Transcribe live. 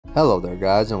Hello there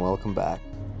guys, and welcome back.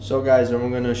 So guys, I'm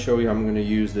going to show you how I'm going to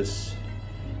use this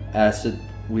acid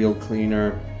wheel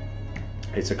cleaner.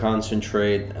 It's a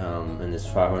concentrate and it's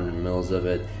 500 mils of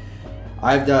it.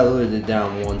 I've diluted it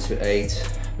down 1 to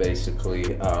 8 basically.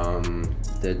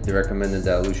 The recommended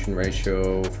dilution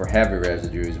ratio for heavy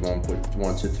residue is 1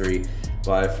 to 3,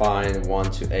 but I find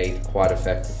 1 to 8 quite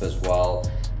effective as well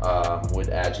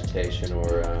with agitation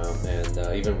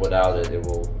and even without it, it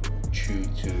will chew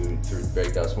through the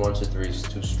brake dust. 1 to 3 is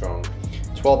too strong.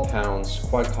 12 pounds,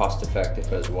 quite cost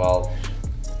effective as well.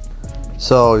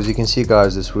 So as you can see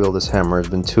guys, this hammer has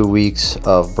been 2 weeks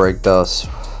of brake dust,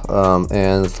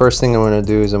 and the first thing I'm going to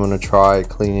do is I'm going to try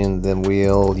cleaning the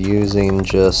wheel using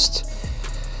just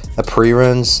a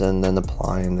pre-rinse and then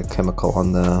applying the chemical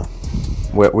on the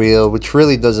wet wheel, which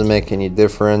really doesn't make any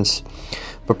difference.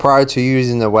 But prior to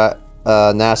using the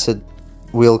an acid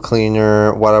wheel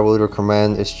cleaner, what I would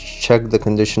recommend is check the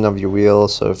condition of your wheel.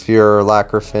 So if your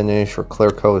lacquer finish or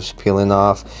clear coat is peeling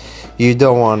off, you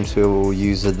don't want to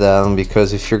use it then,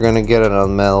 because if you're going to get it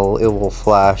on metal, it will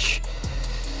flash,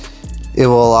 it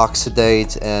will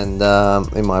oxidate, and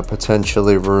it might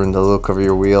potentially ruin the look of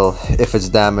your wheel if it's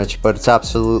damaged. But it's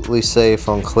absolutely safe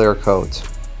on clear coat.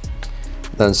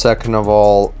 Then second of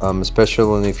all,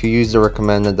 especially if you use the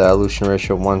recommended dilution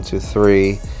ratio 1 to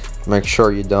 3, make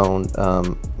sure you don't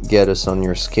get this on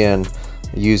your skin.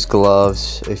 Use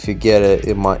gloves. If you get it,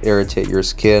 it might irritate your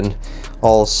skin.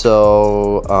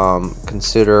 Also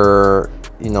consider,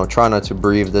 try not to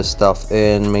breathe this stuff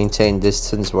in. Maintain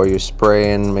distance while you're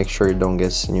spraying. Make sure you don't get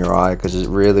this in your eye, because it's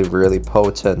really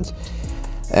potent.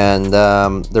 And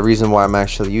the reason why I'm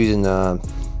actually using the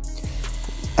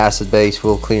acid-based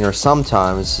wheel cleaner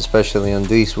sometimes, especially on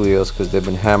these wheels, because they've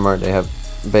been hammered, they have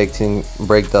baked in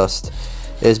brake dust,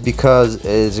 is because it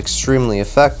is extremely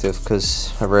effective,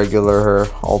 because a regular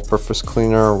all-purpose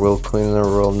cleaner or wheel cleaner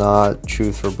will not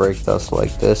chew through brake dust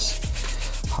like this.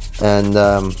 And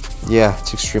yeah,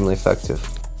 it's extremely effective.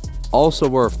 Also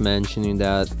worth mentioning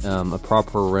that a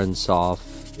proper rinse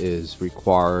off is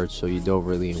required, so you don't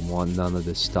really want none of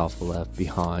this stuff left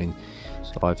behind.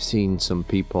 So I've seen some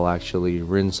people actually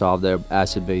rinse off their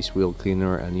acid-based wheel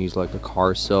cleaner and use like a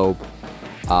car soap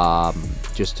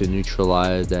just to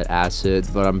neutralize that acid.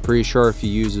 But I'm pretty sure if you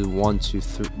use it 1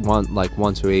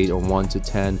 to 8 or 1 to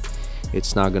 10,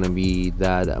 it's not going to be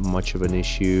that much of an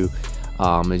issue.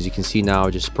 As you can see now, I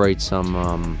just sprayed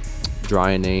some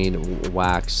Dryinade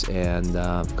wax and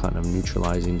kind of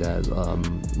neutralizing that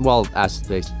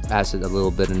acid a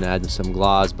little bit, and adding some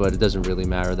gloss, but it doesn't really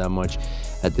matter that much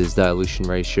at this dilution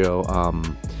ratio.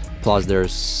 Plus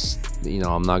there's,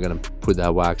 I'm not gonna put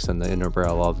that wax on the inner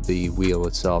barrel of the wheel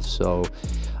itself. So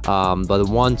but the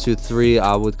 1 to 3,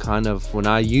 I would kind of, when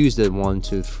I used it 1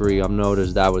 to 3, I've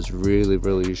noticed that was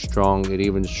really strong. It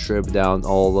even stripped down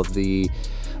all of the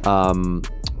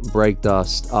brake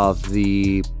dust of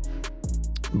the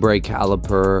brake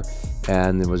caliper,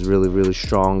 and it was really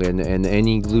strong. And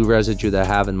any glue residue that I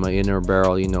have in my inner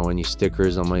barrel, any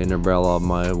stickers on my inner barrel of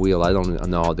my wheel, I don't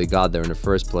know how they got there in the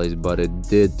first place, but it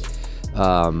did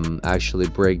actually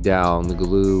break down the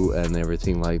glue and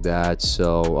everything like that.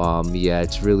 So yeah,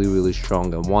 it's really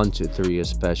strong. And 1 to 3,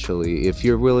 especially if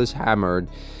your wheel is hammered,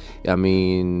 I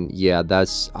mean, yeah,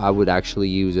 I would actually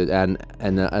use it. And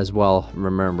as well,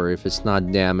 remember, if it's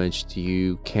not damaged,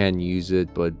 you can use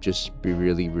it, but just be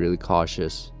really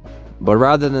cautious. But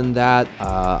rather than that,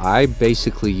 I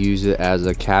basically use it as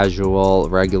a casual,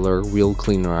 regular wheel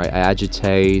cleaner. I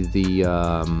agitate the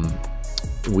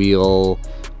wheel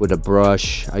with a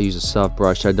brush. I use a soft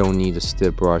brush. I don't need a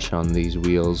stiff brush on these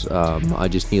wheels. I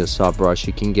just need a soft brush.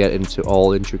 You can get into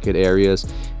all intricate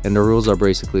areas, and the rules are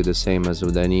basically the same as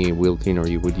with any wheel cleaner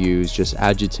you would use. Just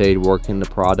agitate, work in the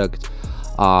product,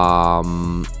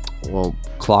 well,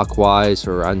 clockwise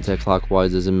or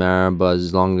anti-clockwise, doesn't matter, but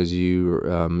as long as you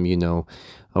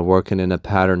are working in a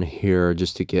pattern here,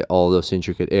 just to get all those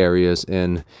intricate areas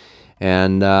in.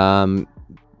 And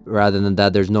rather than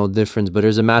that, there's no difference, but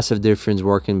there's a massive difference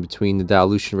working between the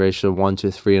dilution ratio 1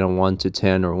 to 3 and a 1 to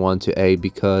 10 or 1 to 8,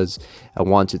 because at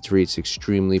 1 to 3 it's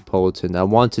extremely potent. At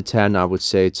 1 to 10, I would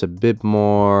say it's a bit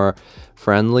more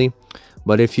friendly,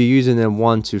 but if you're using it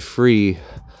 1 to 3,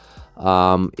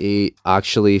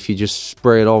 actually, if you just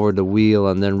spray it over the wheel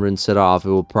and then rinse it off, it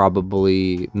will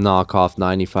probably knock off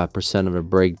 95% of the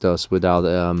brake dust without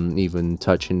even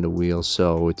touching the wheel.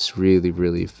 So it's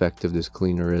really effective, this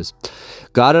cleaner is.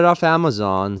 Got it off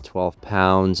Amazon, 12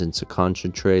 pounds. It's a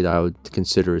concentrate. I would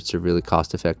consider it's a really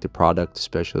cost-effective product,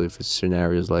 especially for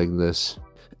scenarios like this.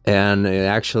 and it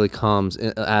actually comes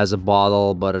as a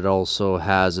bottle, but it also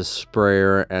has a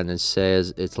sprayer, and it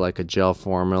says it's like a gel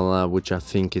formula, which I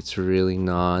think it's really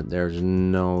not. There's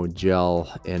no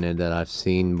gel in it that I've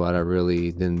seen, but I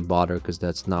really didn't bother because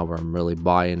that's not what I'm really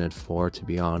buying it for, to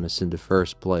be honest, in the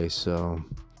first place. So,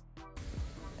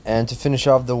 and to finish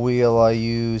off the wheel, I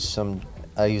use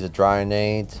a drying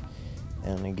aid,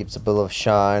 and it gives a bit of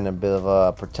shine, a bit of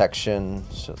a protection,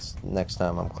 so next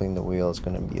time I'm cleaning the wheel, it's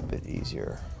going to be a bit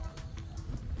easier.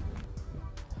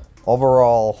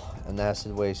 Overall, an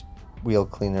acid waste wheel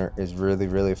cleaner is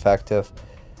really effective,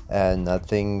 and I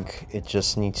think it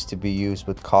just needs to be used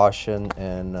with caution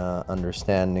and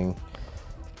understanding.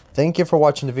 Thank you for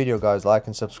watching the video, guys. Like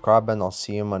and subscribe, and I'll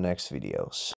see you in my next videos.